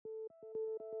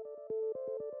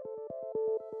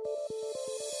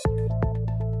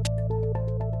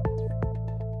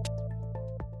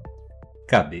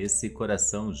Cabeça e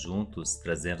Coração Juntos,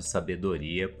 Trazendo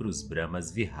Sabedoria para os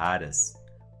Brahmas-Viharas,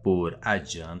 por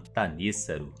Ajaan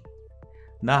Thanissaro.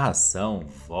 Narração,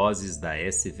 Vozes da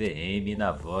SVM,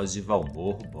 na voz de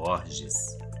Valmor Borges.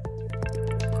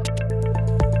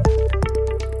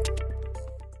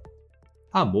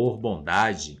 Amor,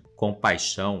 bondade,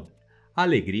 compaixão,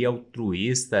 alegria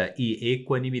altruista e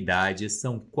equanimidade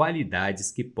são qualidades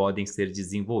que podem ser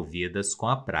desenvolvidas com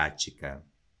a prática.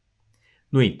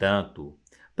 No entanto,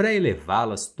 para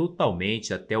elevá-las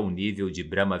totalmente até o nível de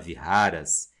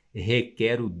Brahma-Viharas,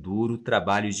 requer o duro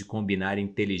trabalho de combinar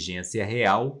inteligência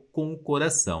real com o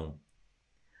coração.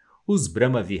 Os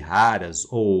Brahma-Viharas,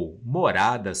 ou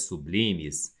moradas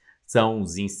sublimes, são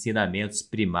os ensinamentos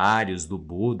primários do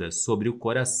Buda sobre o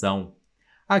coração,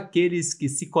 aqueles que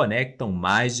se conectam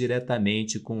mais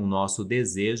diretamente com o nosso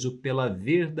desejo pela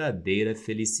verdadeira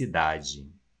felicidade.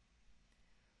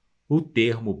 O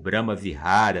termo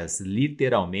Brahma-Viharas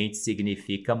literalmente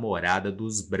significa morada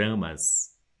dos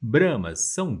Brahmas. Brahmas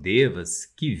são devas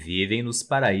que vivem nos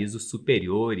paraísos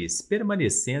superiores,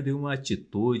 permanecendo em uma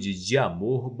atitude de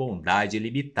amor, bondade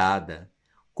ilimitada,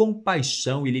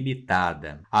 compaixão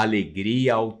ilimitada,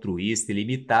 alegria altruista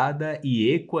ilimitada e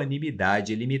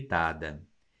equanimidade ilimitada.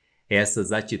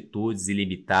 Essas atitudes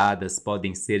ilimitadas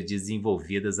podem ser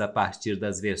desenvolvidas a partir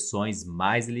das versões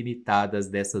mais limitadas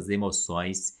dessas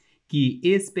emoções que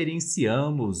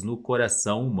experienciamos no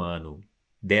coração humano.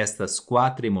 Destas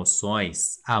 4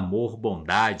 emoções, amor,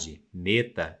 bondade,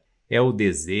 metta, é o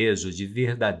desejo de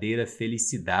verdadeira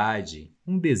felicidade,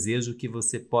 um desejo que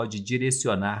você pode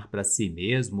direcionar para si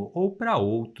mesmo ou para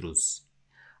outros.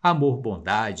 Amor,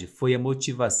 bondade foi a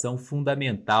motivação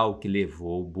fundamental que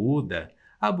levou o Buda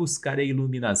a buscar a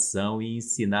iluminação e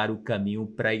ensinar o caminho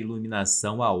para a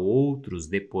iluminação a outros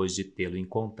depois de tê-lo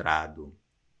encontrado.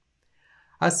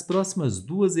 As próximas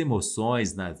 2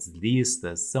 emoções nas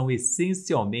listas são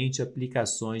essencialmente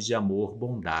aplicações de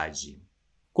amor-bondade.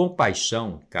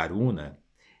 Compaixão, karuna,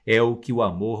 é o que o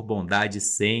amor-bondade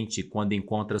sente quando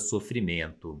encontra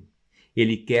sofrimento.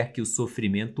 Ele quer que o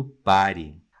sofrimento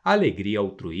pare. Alegria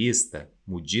altruísta,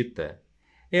 mudita,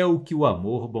 é o que o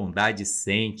amor-bondade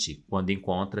sente quando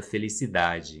encontra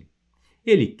felicidade.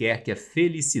 Ele quer que a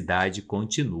felicidade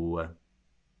continua.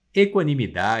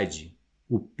 Equanimidade,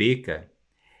 upeka,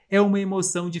 é uma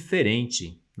emoção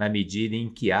diferente, na medida em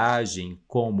que agem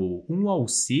como um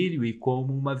auxílio e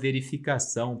como uma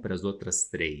verificação para as outras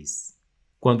 3.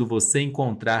 Quando você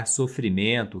encontrar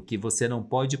sofrimento que você não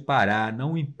pode parar,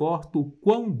 não importa o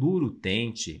quão duro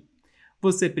tente,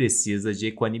 você precisa de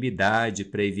equanimidade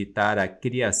para evitar a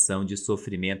criação de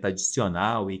sofrimento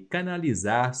adicional e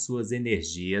canalizar suas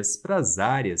energias para as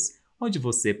áreas onde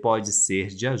você pode ser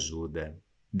de ajuda.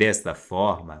 Desta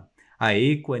forma, a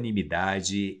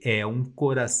equanimidade é um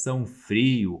coração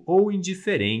frio ou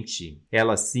indiferente.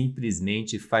 Ela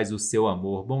simplesmente faz o seu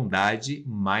amor-bondade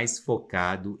mais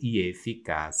focado e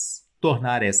eficaz.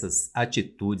 Tornar essas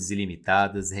atitudes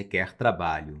ilimitadas requer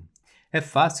trabalho. É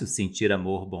fácil sentir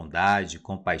amor-bondade,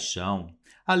 compaixão,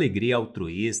 alegria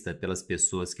altruísta pelas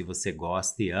pessoas que você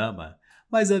gosta e ama,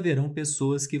 mas haverão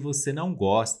pessoas que você não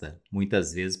gosta,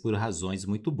 muitas vezes por razões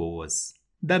muito boas.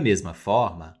 Da mesma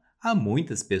forma, há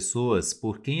muitas pessoas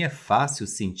por quem é fácil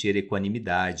sentir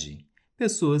equanimidade,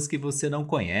 pessoas que você não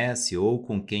conhece ou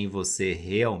com quem você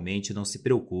realmente não se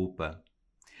preocupa.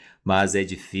 Mas é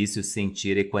difícil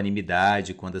sentir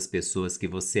equanimidade quando as pessoas que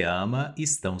você ama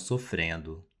estão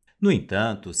sofrendo. No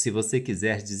entanto, se você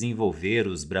quiser desenvolver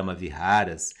os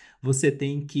Brahma-Viharas, você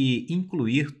tem que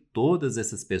incluir todas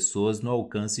essas pessoas no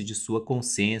alcance de sua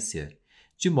consciência,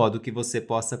 de modo que você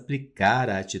possa aplicar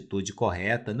a atitude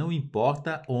correta, não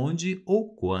importa onde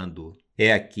ou quando.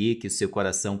 É aqui que o seu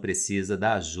coração precisa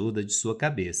da ajuda de sua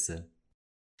cabeça.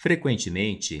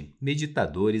 Frequentemente,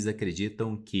 meditadores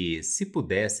acreditam que, se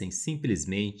pudessem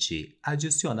simplesmente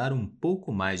adicionar um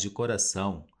pouco mais de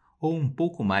coração ou um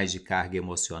pouco mais de carga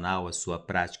emocional à sua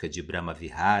prática de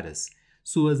Brahma-Viharas,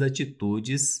 suas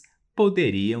atitudes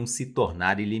poderiam se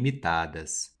tornar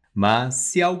ilimitadas. Mas,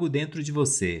 se algo dentro de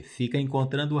você fica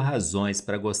encontrando razões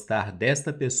para gostar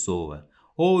desta pessoa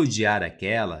ou odiar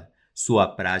aquela, sua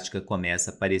prática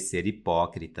começa a parecer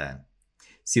hipócrita.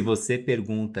 Se você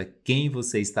pergunta quem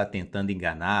você está tentando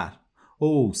enganar,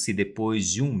 ou se depois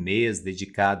de um mês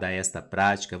dedicado a esta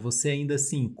prática, você ainda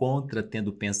se encontra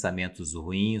tendo pensamentos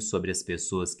ruins sobre as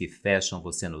pessoas que fecham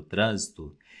você no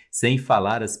trânsito, sem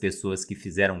falar as pessoas que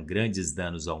fizeram grandes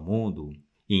danos ao mundo,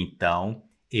 então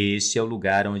este é o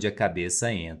lugar onde a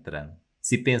cabeça entra.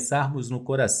 Se pensarmos no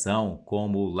coração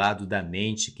como o lado da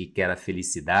mente que quer a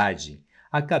felicidade,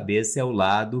 A cabeça é o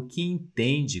lado que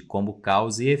entende como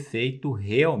causa e efeito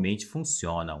realmente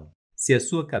funcionam. Se a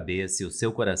sua cabeça e o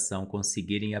seu coração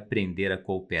conseguirem aprender a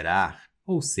cooperar,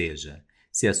 ou seja,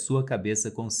 se a sua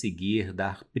cabeça conseguir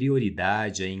dar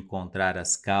prioridade a encontrar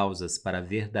as causas para a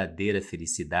verdadeira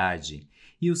felicidade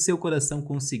e o seu coração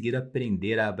conseguir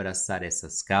aprender a abraçar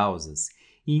essas causas,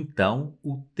 então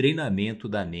o treinamento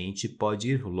da mente pode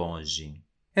ir longe.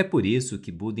 É por isso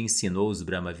que Buda ensinou os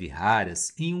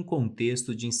Brahma-Viharas em um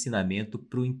contexto de ensinamento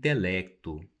para o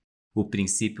intelecto. O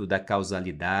princípio da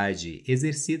causalidade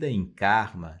exercida em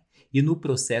karma e no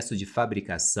processo de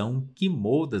fabricação que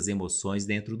molda as emoções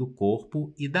dentro do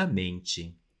corpo e da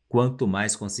mente. Quanto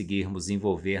mais conseguirmos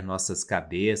envolver nossas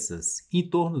cabeças em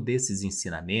torno desses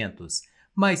ensinamentos,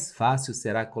 mais fácil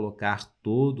será colocar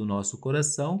todo o nosso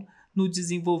coração no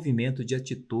desenvolvimento de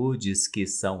atitudes que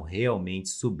são realmente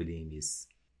sublimes.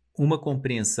 Uma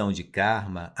compreensão de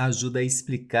karma ajuda a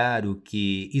explicar o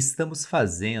que estamos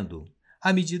fazendo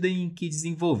à medida em que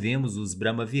desenvolvemos os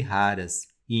Brahma-Viharas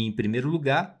e, em primeiro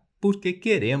lugar, por que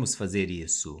queremos fazer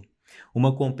isso.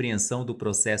 Uma compreensão do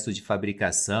processo de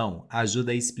fabricação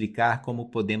ajuda a explicar como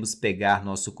podemos pegar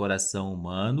nosso coração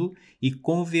humano e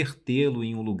convertê-lo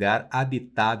em um lugar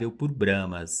habitável por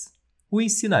Brahmas. O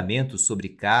ensinamento sobre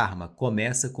karma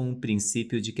começa com o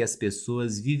princípio de que as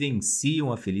pessoas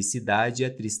vivenciam a felicidade e a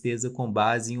tristeza com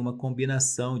base em uma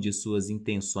combinação de suas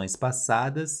intenções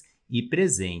passadas e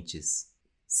presentes.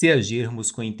 Se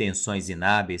agirmos com intenções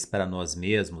inábeis para nós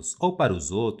mesmos ou para os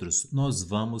outros, nós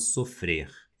vamos sofrer.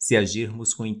 Se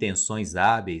agirmos com intenções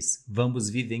hábeis, vamos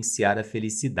vivenciar a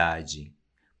felicidade.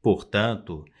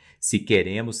 Portanto, se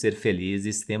queremos ser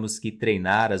felizes, temos que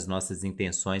treinar as nossas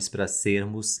intenções para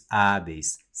sermos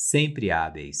hábeis, sempre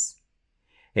hábeis.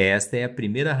 Esta é a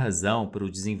primeira razão para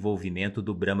o desenvolvimento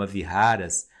do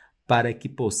Brahma-Viharas, para que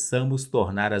possamos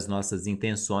tornar as nossas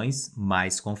intenções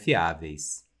mais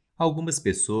confiáveis. Algumas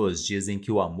pessoas dizem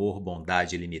que o amor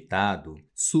bondade ilimitado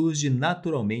surge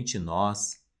naturalmente em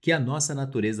nós, que a nossa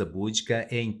natureza búdica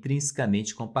é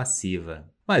intrinsecamente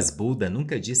compassiva. Mas Buda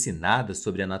nunca disse nada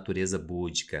sobre a natureza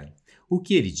búdica. O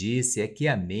que ele disse é que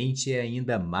a mente é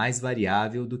ainda mais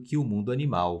variável do que o mundo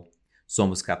animal.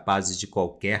 Somos capazes de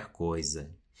qualquer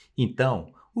coisa.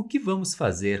 Então, o que vamos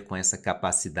fazer com essa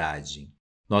capacidade?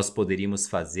 Nós poderíamos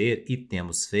fazer e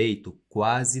temos feito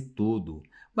quase tudo,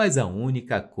 mas a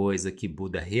única coisa que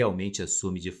Buda realmente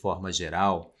assume de forma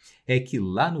geral é que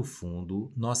lá no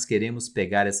fundo nós queremos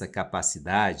pegar essa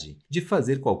capacidade de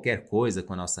fazer qualquer coisa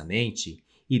com a nossa mente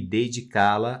e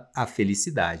dedicá-la à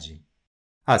felicidade.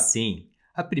 Assim,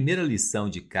 a primeira lição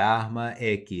de karma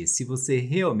é que se você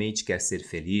realmente quer ser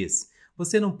feliz,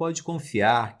 você não pode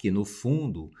confiar que no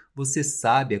fundo você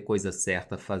sabe a coisa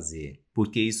certa a fazer,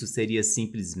 porque isso seria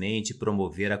simplesmente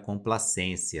promover a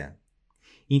complacência.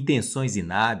 Intenções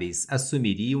inábeis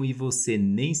assumiriam e você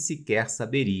nem sequer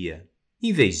saberia.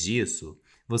 Em vez disso,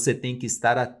 você tem que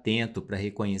estar atento para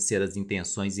reconhecer as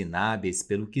intenções inábeis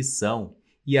pelo que são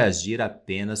e agir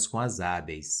apenas com as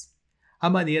hábeis. A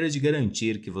maneira de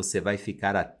garantir que você vai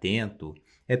ficar atento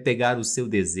é pegar o seu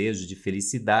desejo de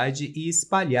felicidade e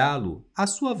espalhá-lo à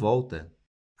sua volta.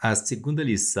 A segunda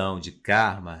lição de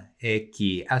karma é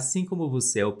que, assim como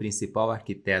você é o principal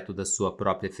arquiteto da sua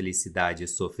própria felicidade e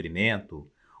sofrimento,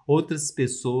 outras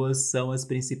pessoas são as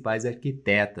principais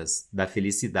arquitetas da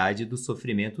felicidade e do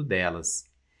sofrimento delas.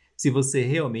 Se você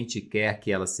realmente quer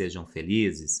que elas sejam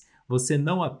felizes, você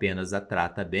não apenas a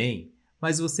trata bem,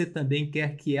 mas você também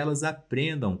quer que elas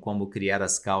aprendam como criar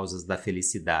as causas da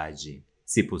felicidade.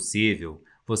 Se possível,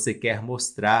 você quer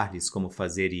mostrar-lhes como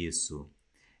fazer isso.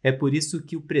 É por isso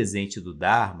que o presente do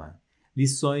Dharma,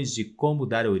 lições de como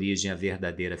dar origem à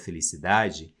verdadeira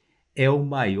felicidade, é o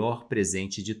maior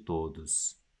presente de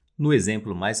todos. No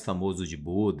exemplo mais famoso de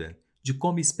Buda, de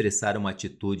como expressar uma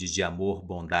atitude de amor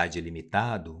bondade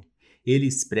ilimitado, ele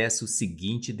expressa o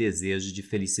seguinte desejo de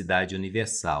felicidade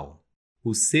universal.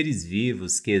 Os seres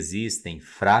vivos que existem,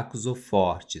 fracos ou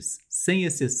fortes, sem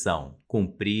exceção,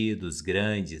 compridos,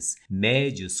 grandes,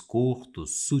 médios,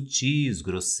 curtos, sutis,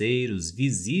 grosseiros,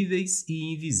 visíveis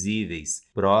e invisíveis,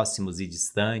 próximos e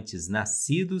distantes,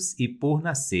 nascidos e por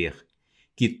nascer,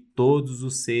 que todos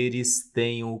os seres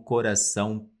tenham o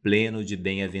coração pleno de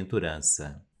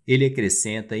bem-aventurança. Ele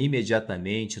acrescenta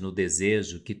imediatamente no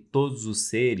desejo que todos os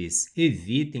seres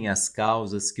evitem as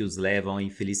causas que os levam à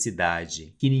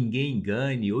infelicidade, que ninguém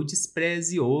engane ou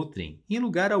despreze outrem, em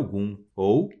lugar algum,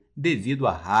 ou, devido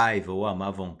à raiva ou à má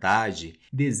vontade,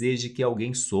 deseje que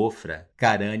alguém sofra,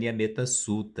 karanya metta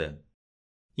sutta.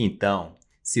 Então,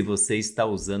 se você está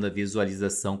usando a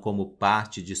visualização como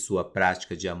parte de sua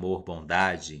prática de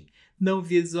amor-bondade, Não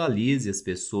visualize as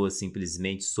pessoas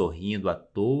simplesmente sorrindo à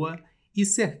toa e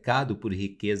cercado por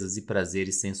riquezas e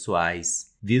prazeres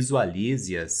sensuais.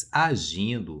 Visualize-as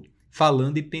agindo,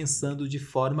 falando e pensando de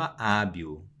forma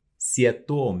hábil. Se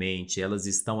atualmente elas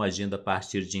estão agindo a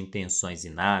partir de intenções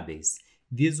inábeis,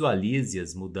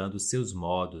 visualize-as mudando seus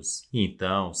modos.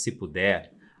 Então, se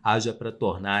puder, haja para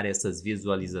tornar essas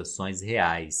visualizações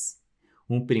reais.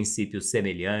 Um princípio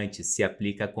semelhante se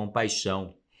aplica à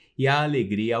compaixão e à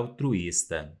alegria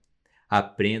altruísta.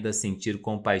 Aprenda a sentir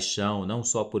compaixão não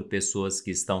só por pessoas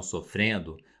que estão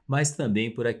sofrendo, mas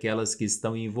também por aquelas que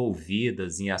estão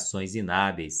envolvidas em ações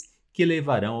inábeis, que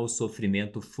levarão ao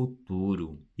sofrimento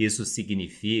futuro. Isso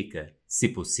significa, se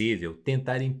possível,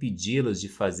 tentar impedi-las de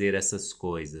fazer essas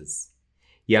coisas.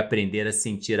 E aprender a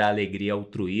sentir a alegria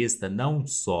altruísta não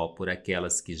só por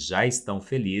aquelas que já estão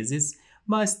felizes,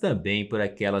 mas também por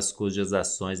aquelas cujas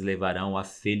ações levarão à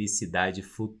felicidade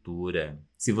futura.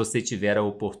 Se você tiver a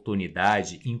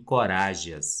oportunidade,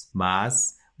 encoraje-as,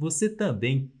 mas você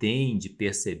também tem de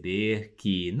perceber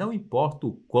que, não importa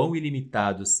o quão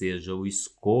ilimitado seja o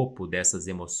escopo dessas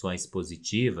emoções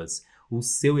positivas, o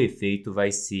seu efeito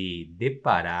vai se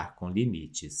deparar com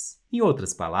limites. Em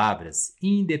outras palavras,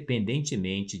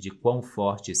 independentemente de quão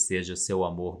forte seja seu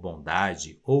amor,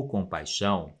 bondade ou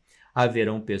compaixão,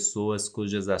 haverão pessoas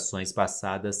cujas ações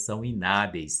passadas são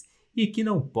inábeis e que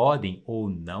não podem ou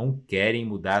não querem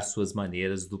mudar suas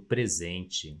maneiras do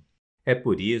presente. É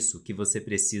por isso que você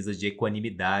precisa de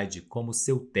equanimidade como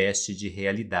seu teste de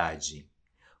realidade.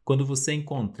 Quando você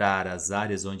encontrar as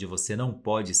áreas onde você não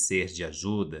pode ser de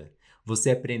ajuda,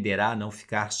 você aprenderá a não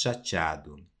ficar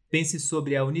chateado. Pense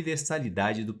sobre a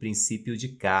universalidade do princípio de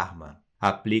karma.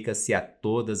 Aplica-se a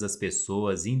todas as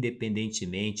pessoas,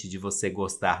 independentemente de você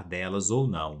gostar delas ou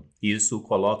não. Isso o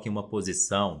coloca em uma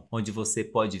posição onde você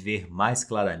pode ver mais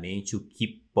claramente o que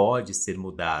pode ser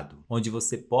mudado, onde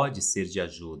você pode ser de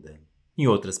ajuda. Em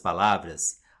outras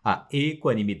palavras, a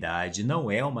equanimidade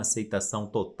não é uma aceitação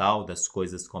total das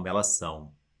coisas como elas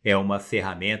são. É uma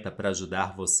ferramenta para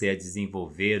ajudar você a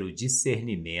desenvolver o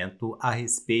discernimento a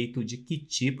respeito de que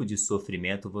tipo de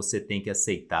sofrimento você tem que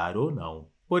aceitar ou não.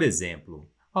 Por exemplo,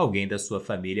 alguém da sua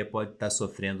família pode estar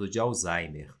sofrendo de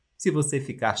Alzheimer. Se você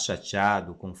ficar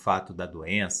chateado com o fato da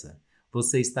doença,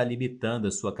 você está limitando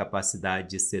a sua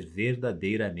capacidade de ser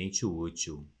verdadeiramente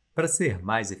útil. Para ser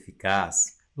mais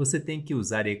eficaz, você tem que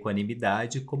usar a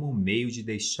equanimidade como um meio de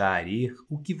deixar ir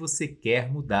o que você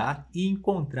quer mudar e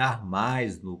encontrar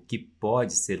mais no que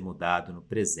pode ser mudado no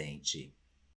presente.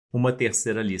 Uma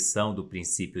terceira lição do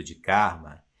princípio de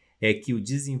karma é que o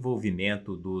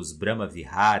desenvolvimento dos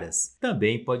Brahma-Viharas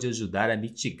também pode ajudar a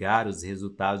mitigar os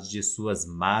resultados de suas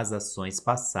más ações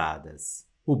passadas.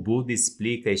 O Buda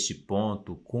explica este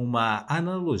ponto com uma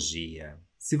analogia.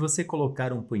 Se você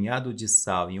colocar um punhado de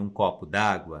sal em um copo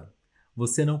d'água,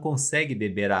 você não consegue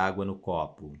beber a água no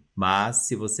copo. Mas,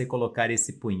 se você colocar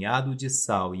esse punhado de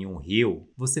sal em um rio,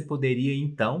 você poderia,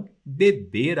 então,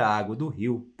 beber a água do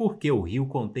rio, porque o rio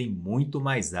contém muito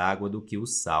mais água do que o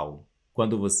sal.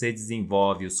 Quando você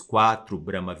desenvolve os 4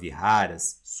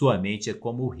 Brahma-Viharas, sua mente é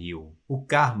como o rio. O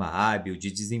karma hábil de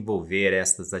desenvolver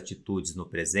estas atitudes no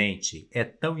presente é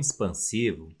tão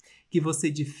expansivo que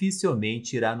você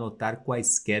dificilmente irá notar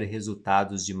quaisquer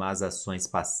resultados de más ações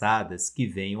passadas que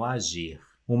venham a agir.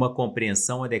 Uma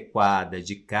compreensão adequada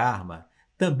de karma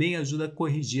também ajuda a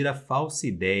corrigir a falsa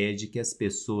ideia de que as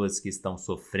pessoas que estão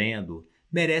sofrendo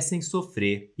merecem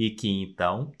sofrer e que,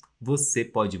 então, você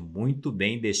pode muito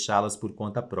bem deixá-las por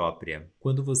conta própria.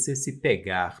 Quando você se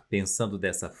pegar pensando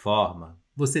dessa forma,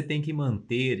 você tem que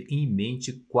manter em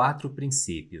mente 4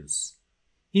 princípios.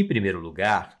 Em primeiro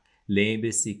lugar,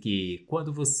 lembre-se que,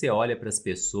 quando você olha para as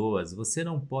pessoas, você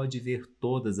não pode ver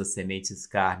todas as sementes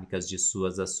kármicas de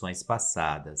suas ações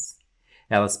passadas.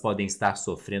 Elas podem estar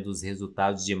sofrendo os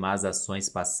resultados de más ações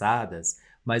passadas,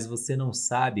 mas você não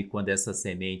sabe quando essas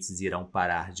sementes irão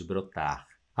parar de brotar.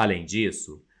 Além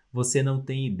disso, você não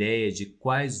tem ideia de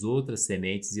quais outras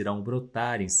sementes irão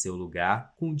brotar em seu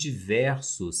lugar com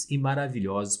diversos e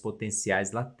maravilhosos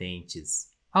potenciais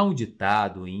latentes. Há um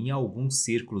ditado em alguns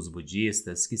círculos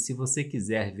budistas que, se você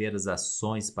quiser ver as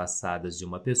ações passadas de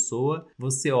uma pessoa,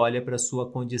 você olha para sua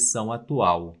condição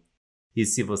atual. E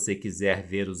se você quiser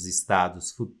ver os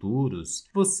estados futuros,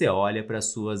 você olha para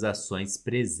suas ações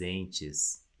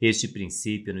presentes. Este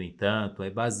princípio, no entanto, é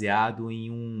baseado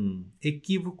em um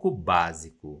equívoco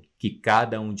básico, que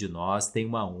cada um de nós tem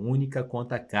uma única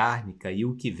conta kármica e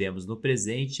o que vemos no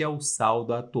presente é o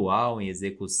saldo atual em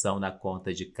execução na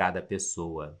conta de cada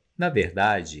pessoa. Na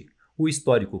verdade, o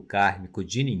histórico kármico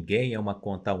de ninguém é uma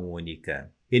conta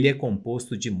única. Ele é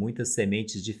composto de muitas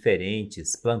sementes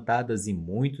diferentes, plantadas em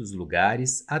muitos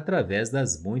lugares através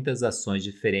das muitas ações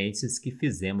diferentes que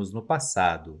fizemos no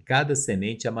passado, cada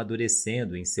semente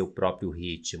amadurecendo em seu próprio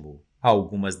ritmo.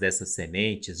 Algumas dessas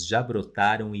sementes já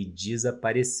brotaram e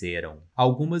desapareceram.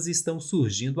 Algumas estão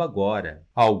surgindo agora.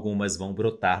 Algumas vão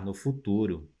brotar no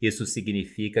futuro. Isso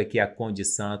significa que a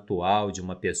condição atual de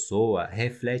uma pessoa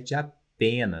reflete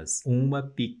apenas uma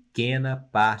pequena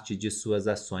parte de suas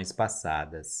ações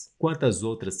passadas. Quanto às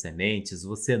outras sementes,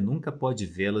 você nunca pode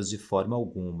vê-las de forma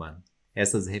alguma.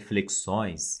 Essas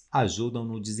reflexões ajudam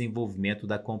no desenvolvimento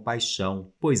da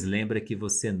compaixão, pois lembra que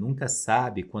você nunca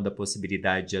sabe quando a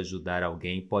possibilidade de ajudar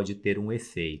alguém pode ter um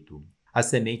efeito. A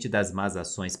semente das más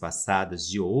ações passadas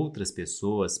de outras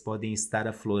pessoas podem estar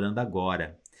aflorando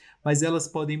agora, mas elas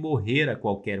podem morrer a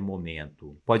qualquer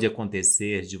momento. Pode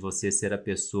acontecer de você ser a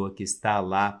pessoa que está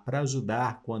lá para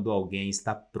ajudar quando alguém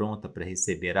está pronta para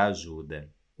receber a ajuda.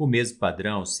 O mesmo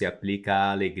padrão se aplica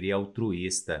à alegria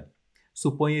altruista.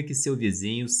 Suponha que seu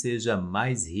vizinho seja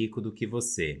mais rico do que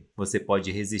você. Você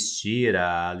pode resistir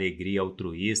à alegria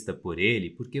altruísta por ele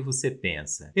porque você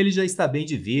pensa: ele já está bem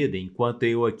de vida enquanto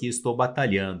eu aqui estou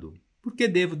batalhando. Por que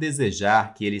devo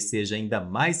desejar que ele seja ainda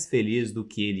mais feliz do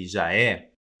que ele já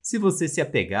é? Se você se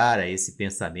apegar a esse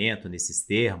pensamento nesses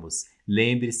termos,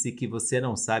 lembre-se que você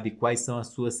não sabe quais são as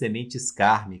suas sementes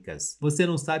kármicas. Você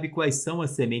não sabe quais são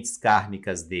as sementes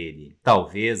kármicas dele.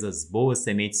 Talvez as boas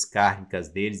sementes kármicas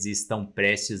deles estão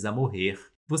prestes a morrer.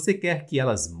 Você quer que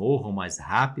elas morram mais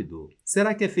rápido?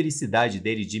 Será que a felicidade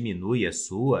dele diminui a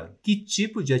sua? Que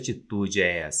tipo de atitude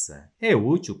é essa? É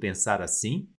útil pensar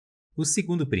assim? O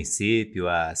segundo princípio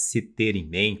a se ter em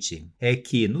mente é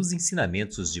que nos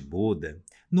ensinamentos de Buda,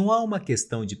 não há uma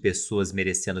questão de pessoas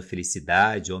merecendo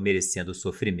felicidade ou merecendo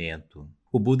sofrimento.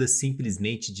 O Buda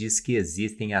simplesmente diz que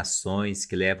existem ações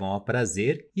que levam ao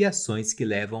prazer e ações que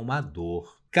levam à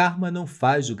dor. Karma não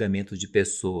faz julgamento de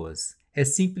pessoas. É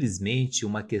simplesmente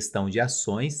uma questão de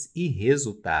ações e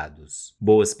resultados.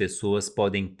 Boas pessoas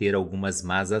podem ter algumas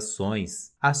más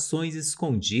ações, ações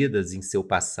escondidas em seu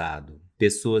passado.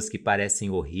 Pessoas que parecem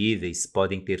horríveis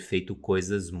podem ter feito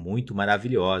coisas muito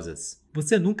maravilhosas.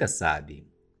 Você nunca sabe.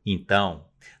 Então,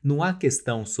 não há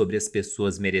questão sobre as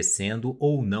pessoas merecendo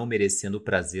ou não merecendo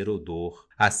prazer ou dor.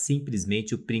 Há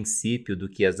simplesmente o princípio do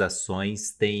que as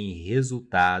ações têm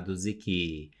resultados e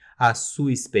que a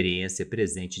sua experiência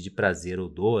presente de prazer ou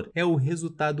dor é o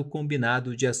resultado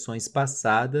combinado de ações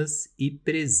passadas e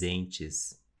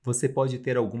presentes. Você pode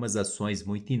ter algumas ações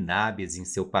muito inábeis em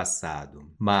seu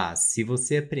passado, mas se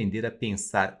você aprender a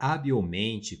pensar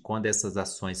habilmente quando essas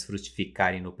ações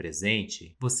frutificarem no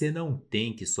presente, você não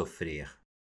tem que sofrer.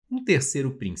 Um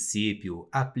terceiro princípio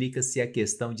aplica-se à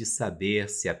questão de saber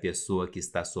se a pessoa que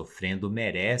está sofrendo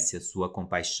merece a sua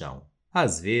compaixão.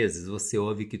 Às vezes você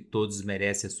ouve que todos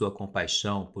merecem a sua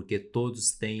compaixão porque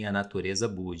todos têm a natureza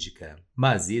búdica.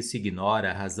 Mas isso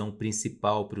ignora a razão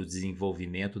principal para o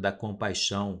desenvolvimento da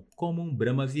compaixão, como um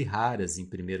Brahma-Viharas em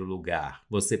primeiro lugar.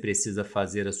 Você precisa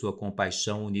fazer a sua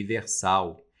compaixão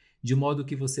universal, de modo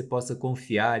que você possa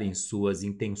confiar em suas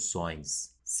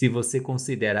intenções. Se você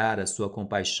considerar a sua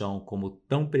compaixão como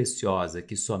tão preciosa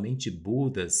que somente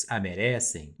Budas a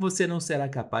merecem, você não será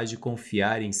capaz de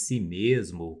confiar em si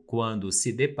mesmo quando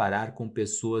se deparar com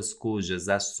pessoas cujas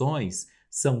ações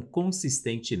são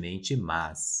consistentemente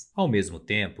más. Ao mesmo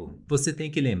tempo, você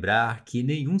tem que lembrar que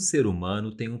nenhum ser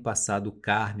humano tem um passado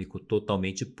kármico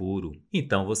totalmente puro.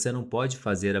 Então você não pode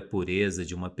fazer a pureza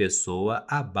de uma pessoa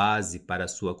a base para a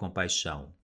sua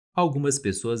compaixão. Algumas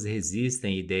pessoas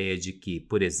resistem à ideia de que,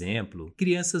 por exemplo,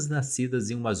 crianças nascidas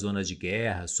em uma zona de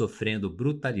guerra, sofrendo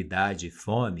brutalidade e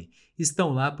fome,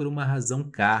 estão lá por uma razão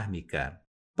kármica.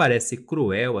 Parece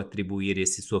cruel atribuir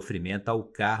esse sofrimento ao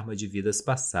karma de vidas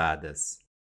passadas.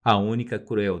 A única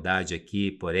crueldade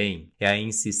aqui, porém, é a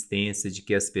insistência de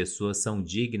que as pessoas são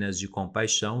dignas de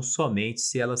compaixão somente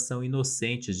se elas são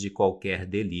inocentes de qualquer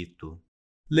delito.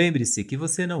 Lembre-se que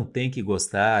você não tem que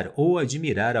gostar ou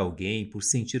admirar alguém por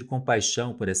sentir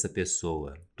compaixão por essa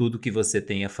pessoa. Tudo que você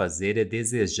tem a fazer é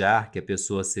desejar que a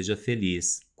pessoa seja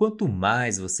feliz. Quanto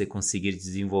mais você conseguir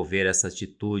desenvolver essa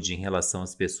atitude em relação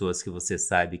às pessoas que você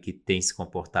sabe que têm se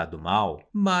comportado mal,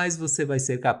 mais você vai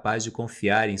ser capaz de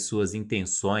confiar em suas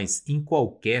intenções em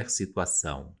qualquer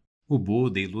situação. O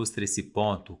Buda ilustra esse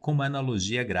ponto com uma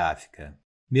analogia gráfica.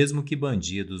 Mesmo que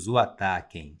bandidos o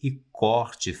ataquem e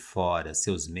corte fora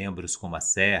seus membros com uma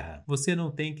serra, você não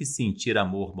tem que sentir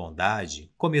amor, bondade,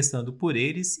 começando por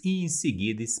eles e em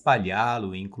seguida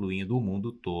espalhá-lo, incluindo o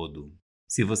mundo todo.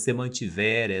 Se você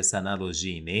mantiver essa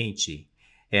analogia em mente,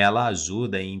 Ela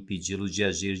ajuda a impedi-lo de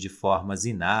agir de formas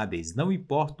inábeis, não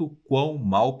importa o quão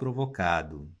mal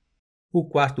provocado. O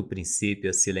quarto princípio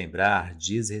a se lembrar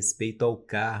diz respeito ao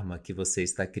karma que você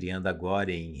está criando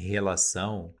agora em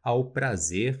relação ao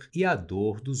prazer e à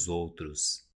dor dos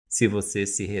outros. Se você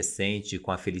se ressente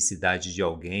com a felicidade de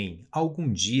alguém,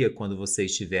 algum dia, quando você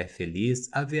estiver feliz,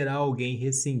 haverá alguém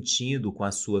ressentindo com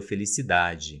a sua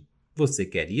felicidade. Você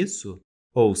quer isso?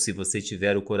 Ou se você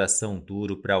tiver o coração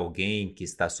duro para alguém que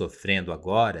está sofrendo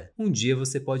agora, um dia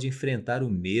você pode enfrentar o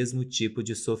mesmo tipo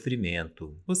de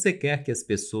sofrimento. Você quer que as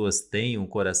pessoas tenham um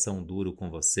coração duro com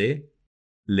você?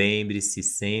 Lembre-se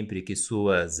sempre que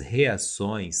suas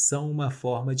reações são uma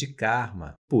forma de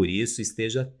karma. Por isso,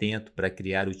 esteja atento para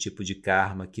criar o tipo de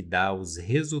karma que dá os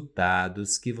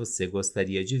resultados que você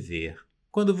gostaria de ver.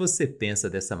 Quando você pensa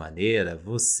dessa maneira,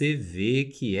 você vê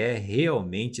que é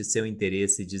realmente seu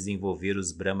interesse desenvolver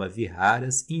os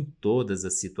brahma-viharas em todas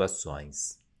as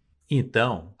situações.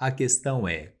 Então, a questão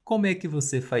é, como é que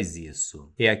você faz isso?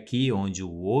 É aqui onde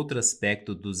o outro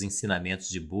aspecto dos ensinamentos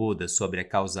de Buda sobre a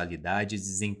causalidade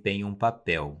desempenha um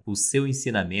papel. O seu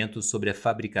ensinamento sobre a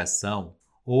fabricação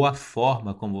ou a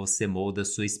forma como você molda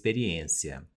sua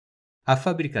experiência. A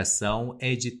fabricação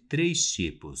é de 3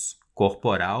 tipos: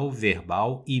 corporal,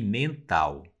 verbal e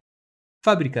mental.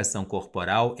 Fabricação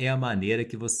corporal é a maneira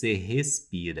que você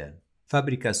respira.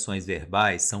 Fabricações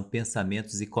verbais são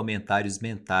pensamentos e comentários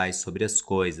mentais sobre as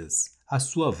coisas, a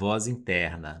sua voz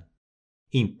interna.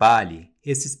 Em Pali,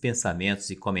 esses pensamentos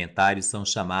e comentários são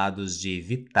chamados de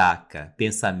vitaka,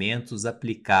 pensamentos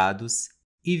aplicados,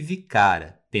 e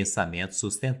vikara, pensamentos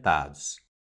sustentados.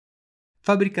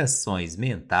 Fabricações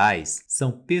mentais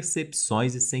são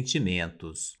percepções e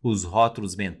sentimentos, os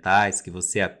rótulos mentais que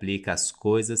você aplica às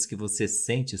coisas que você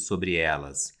sente sobre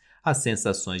elas, as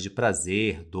sensações de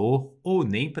prazer, dor ou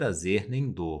nem prazer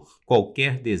nem dor.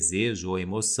 Qualquer desejo ou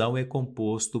emoção é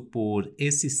composto por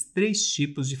esses 3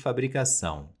 tipos de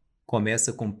fabricação.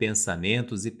 Começa com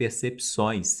pensamentos e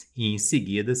percepções e em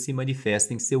seguida se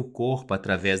manifesta em seu corpo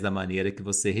através da maneira que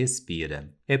você respira.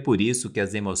 É por isso que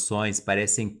as emoções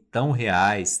parecem tão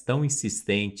reais, tão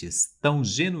insistentes, tão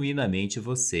genuinamente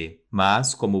você.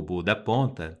 Mas, como o Buda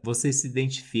aponta, você se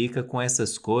identifica com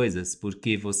essas coisas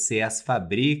porque você as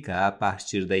fabrica a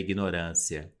partir da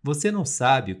ignorância. Você não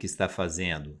sabe o que está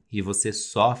fazendo e você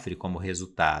sofre como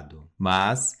resultado.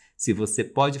 Mas se você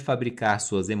pode fabricar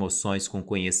suas emoções com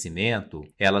conhecimento,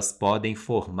 elas podem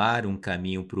formar um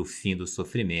caminho para o fim do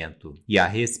sofrimento. E a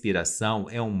respiração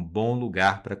é um bom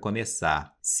lugar para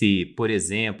começar. Se, por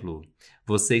exemplo,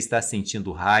 você está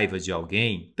sentindo raiva de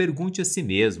alguém, pergunte a si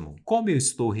mesmo: como eu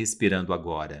estou respirando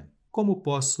agora? Como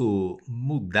posso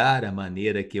mudar a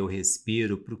maneira que eu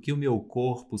respiro para que o meu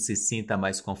corpo se sinta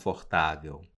mais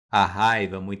confortável? A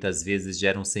raiva muitas vezes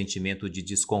gera um sentimento de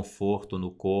desconforto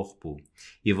no corpo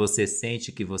e você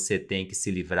sente que você tem que se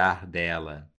livrar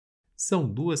dela. São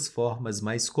 2 formas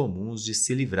mais comuns de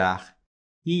se livrar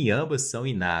e ambas são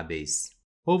inábeis.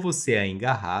 Ou você a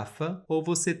engarrafa ou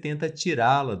você tenta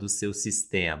tirá-la do seu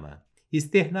sistema,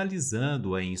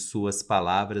 externalizando-a em suas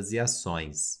palavras e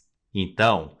ações.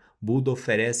 Então, Buda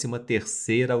oferece uma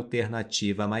terceira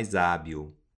alternativa mais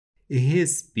hábil.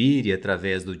 Respire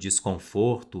através do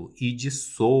desconforto e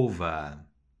dissolva-a.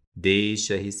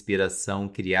 Deixe a respiração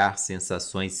criar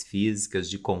sensações físicas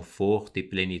de conforto e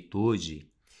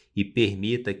plenitude e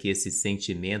permita que esses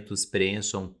sentimentos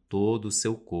preencham todo o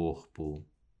seu corpo.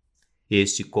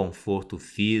 Este conforto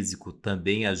físico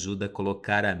também ajuda a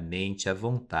colocar a mente à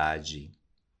vontade.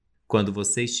 Quando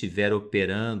você estiver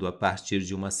operando a partir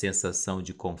de uma sensação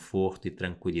de conforto e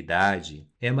tranquilidade,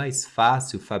 é mais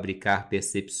fácil fabricar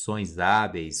percepções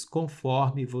hábeis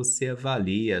conforme você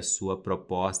avalia a sua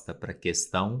proposta para a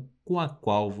questão com a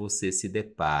qual você se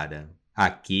depara.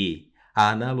 Aqui,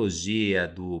 a analogia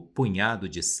do punhado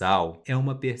de sal é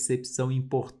uma percepção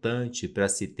importante para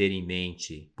se ter em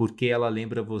mente, porque ela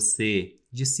lembra você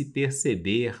de se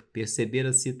perceber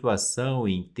a situação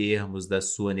em termos da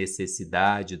sua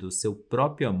necessidade, do seu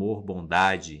próprio amor,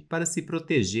 bondade, para se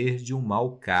proteger de um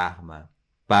mau karma.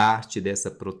 Parte dessa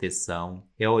proteção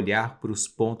é olhar para os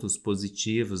pontos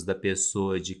positivos da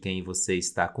pessoa de quem você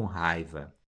está com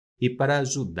raiva. E para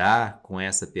ajudar com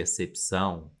essa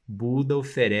percepção, Buda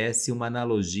oferece uma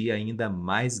analogia ainda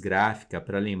mais gráfica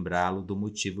para lembrá-lo do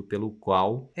motivo pelo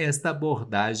qual esta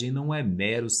abordagem não é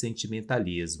mero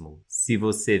sentimentalismo. Se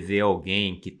você vê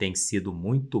alguém que tem sido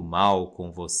muito mal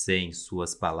com você em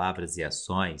suas palavras e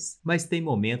ações, mas tem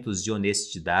momentos de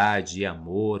honestidade e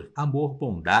amor,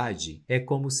 bondade, é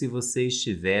como se você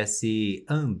estivesse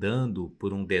andando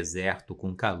por um deserto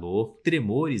com calor,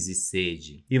 tremores e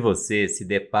sede, e você se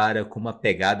depara com uma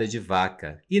pegada de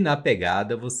vaca, e na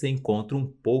pegada você encontra um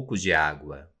pouco de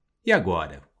água. E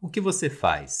agora, o que você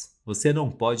faz? Você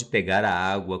não pode pegar a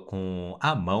água com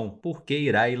a mão porque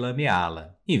irá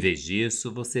lameá-la. Em vez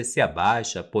disso, você se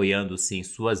abaixa apoiando-se em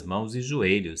suas mãos e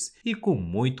joelhos e, com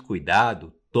muito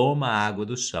cuidado, toma a água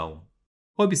do chão.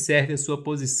 Observe a sua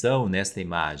posição nesta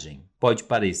imagem. Pode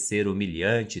parecer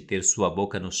humilhante ter sua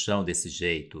boca no chão desse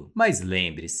jeito, mas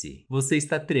lembre-se, você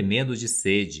está tremendo de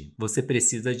sede, você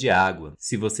precisa de água.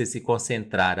 Se você se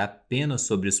concentrar apenas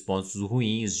sobre os pontos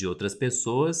ruins de outras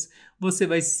pessoas, você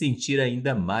vai se sentir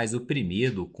ainda mais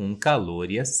oprimido com o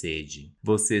calor e a sede.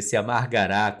 Você se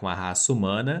amargará com a raça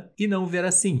humana e não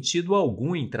verá sentido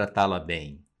algum em tratá-la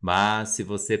bem. Mas, se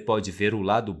você pode ver o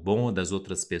lado bom das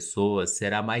outras pessoas,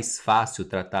 será mais fácil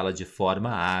tratá-la de forma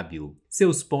hábil.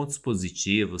 Seus pontos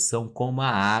positivos são como a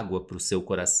água para o seu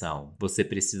coração. Você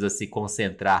precisa se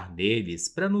concentrar neles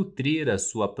para nutrir a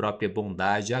sua própria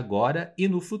bondade agora e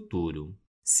no futuro.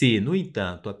 Se, no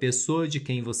entanto, a pessoa de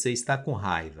quem você está com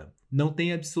raiva não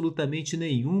tem absolutamente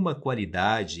nenhuma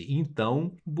qualidade,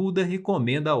 então Buda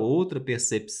recomenda outra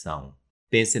percepção.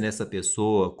 Pense nessa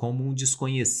pessoa como um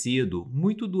desconhecido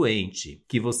muito doente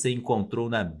que você encontrou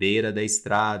na beira da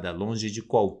estrada, longe de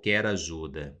qualquer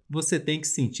ajuda. Você tem que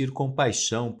sentir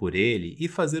compaixão por ele e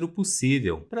fazer o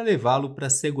possível para levá-lo para a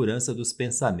segurança dos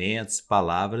pensamentos,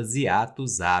 palavras e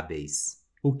atos hábeis.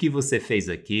 O que você fez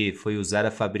aqui foi usar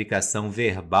a fabricação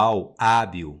verbal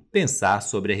hábil, pensar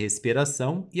sobre a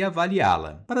respiração e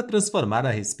avaliá-la, para transformar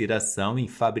a respiração em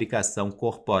fabricação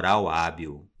corporal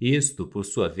hábil. Isto, por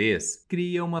sua vez,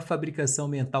 cria uma fabricação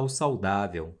mental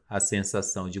saudável, a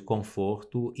sensação de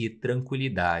conforto e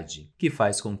tranquilidade, que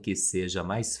faz com que seja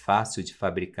mais fácil de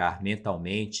fabricar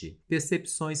mentalmente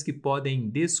percepções que podem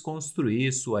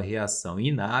desconstruir sua reação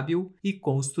inábil e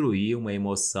construir uma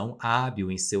emoção hábil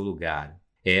em seu lugar.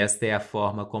 Esta é a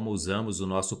forma como usamos o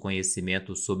nosso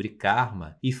conhecimento sobre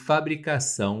karma e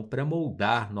fabricação para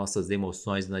moldar nossas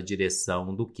emoções na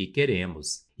direção do que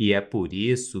queremos. E é por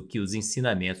isso que os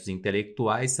ensinamentos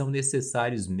intelectuais são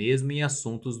necessários mesmo em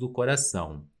assuntos do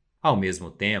coração. Ao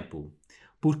mesmo tempo,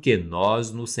 porque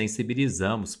nós nos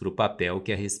sensibilizamos para o papel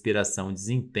que a respiração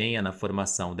desempenha na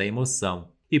formação da emoção.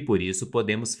 E por isso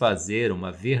podemos fazer uma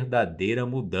verdadeira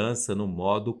mudança no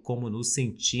modo como nos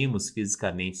sentimos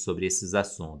fisicamente sobre esses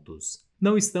assuntos.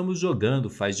 Não estamos jogando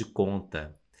faz de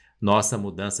conta. Nossa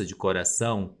mudança de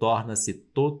coração torna-se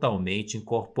totalmente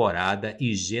incorporada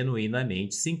e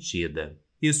genuinamente sentida.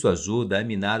 Isso ajuda a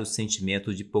minar o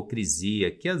sentimento de hipocrisia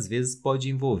que às vezes pode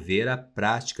envolver a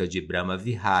prática de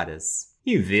Brahma-Viharas.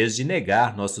 Em vez de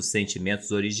negar nossos sentimentos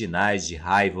originais de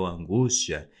raiva ou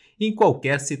angústia em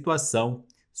qualquer situação,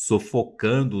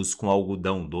 sufocando-os com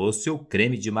algodão doce ou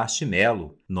creme de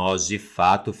marshmallow, nós de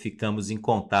fato ficamos em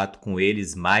contato com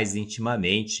eles mais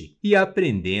intimamente e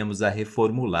aprendemos a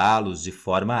reformulá-los de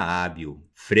forma hábil.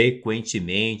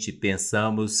 Frequentemente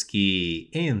pensamos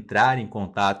que entrar em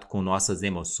contato com nossas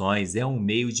emoções é um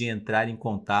meio de entrar em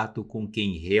contato com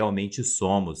quem realmente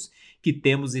somos, que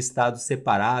temos estado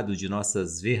separados de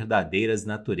nossas verdadeiras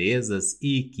naturezas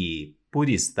e que, por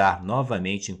estar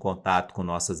novamente em contato com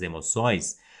nossas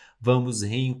emoções, vamos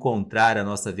reencontrar a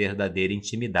nossa verdadeira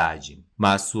intimidade.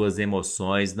 Mas suas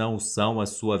emoções não são a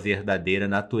sua verdadeira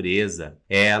natureza.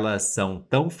 Elas são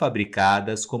tão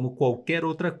fabricadas como qualquer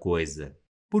outra coisa.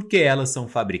 Porque elas são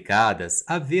fabricadas,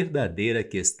 a verdadeira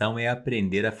questão é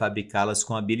aprender a fabricá-las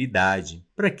com habilidade,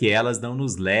 para que elas não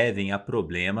nos levem a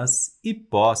problemas e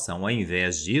possam, ao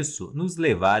invés disso, nos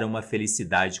levar a uma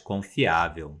felicidade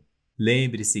confiável.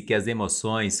 Lembre-se que as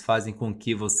emoções fazem com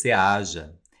que você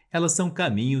haja. Elas são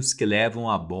caminhos que levam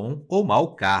a bom ou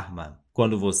mau karma.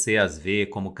 Quando você as vê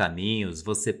como caminhos,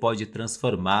 você pode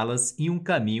transformá-las em um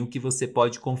caminho que você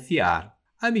pode confiar.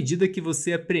 À medida que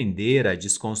você aprender a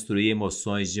desconstruir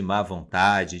emoções de má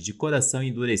vontade, de coração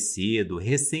endurecido,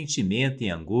 ressentimento e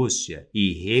angústia,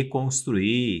 e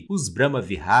reconstruir os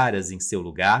brahma-viharas em seu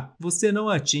lugar, você não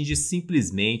atinge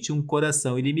simplesmente um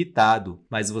coração ilimitado,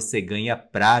 mas você ganha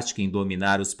prática em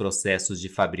dominar os processos de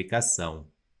fabricação.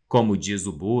 Como diz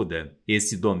o Buda,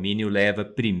 esse domínio leva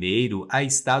primeiro a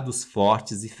estados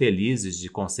fortes e felizes de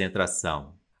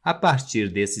concentração. A partir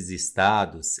desses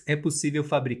estados, é possível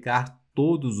fabricar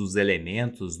todos os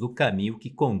elementos do caminho que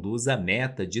conduz à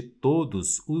meta de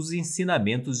todos os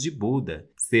ensinamentos de Buda,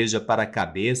 seja para a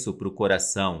cabeça ou para o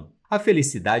coração. A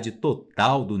felicidade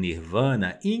total do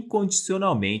Nirvana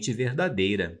incondicionalmente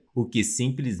verdadeira, o que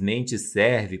simplesmente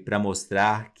serve para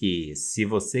mostrar que, se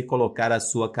você colocar a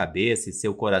sua cabeça e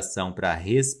seu coração para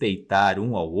respeitar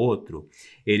um ao outro,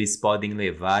 eles podem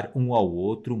levar um ao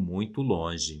outro muito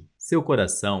longe. Seu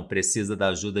coração precisa da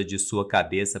ajuda de sua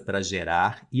cabeça para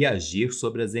gerar e agir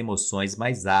sobre as emoções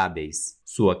mais hábeis.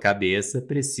 Sua cabeça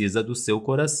precisa do seu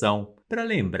coração para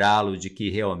lembrá-lo de que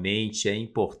realmente é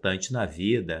importante na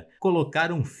vida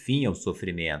colocar um fim ao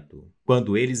sofrimento.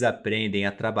 Quando eles aprendem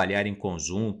a trabalhar em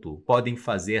conjunto, podem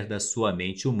fazer da sua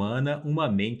mente humana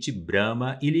uma mente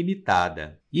Brahma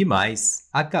ilimitada. E mais,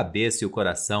 a cabeça e o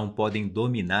coração podem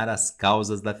dominar as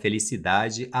causas da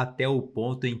felicidade até o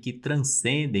ponto em que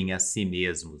transcendem a si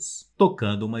mesmos,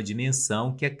 tocando uma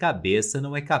dimensão que a cabeça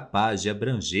não é capaz de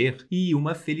abranger e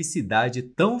uma felicidade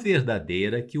tão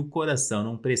verdadeira que o coração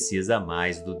não precisa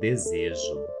mais do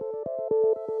desejo.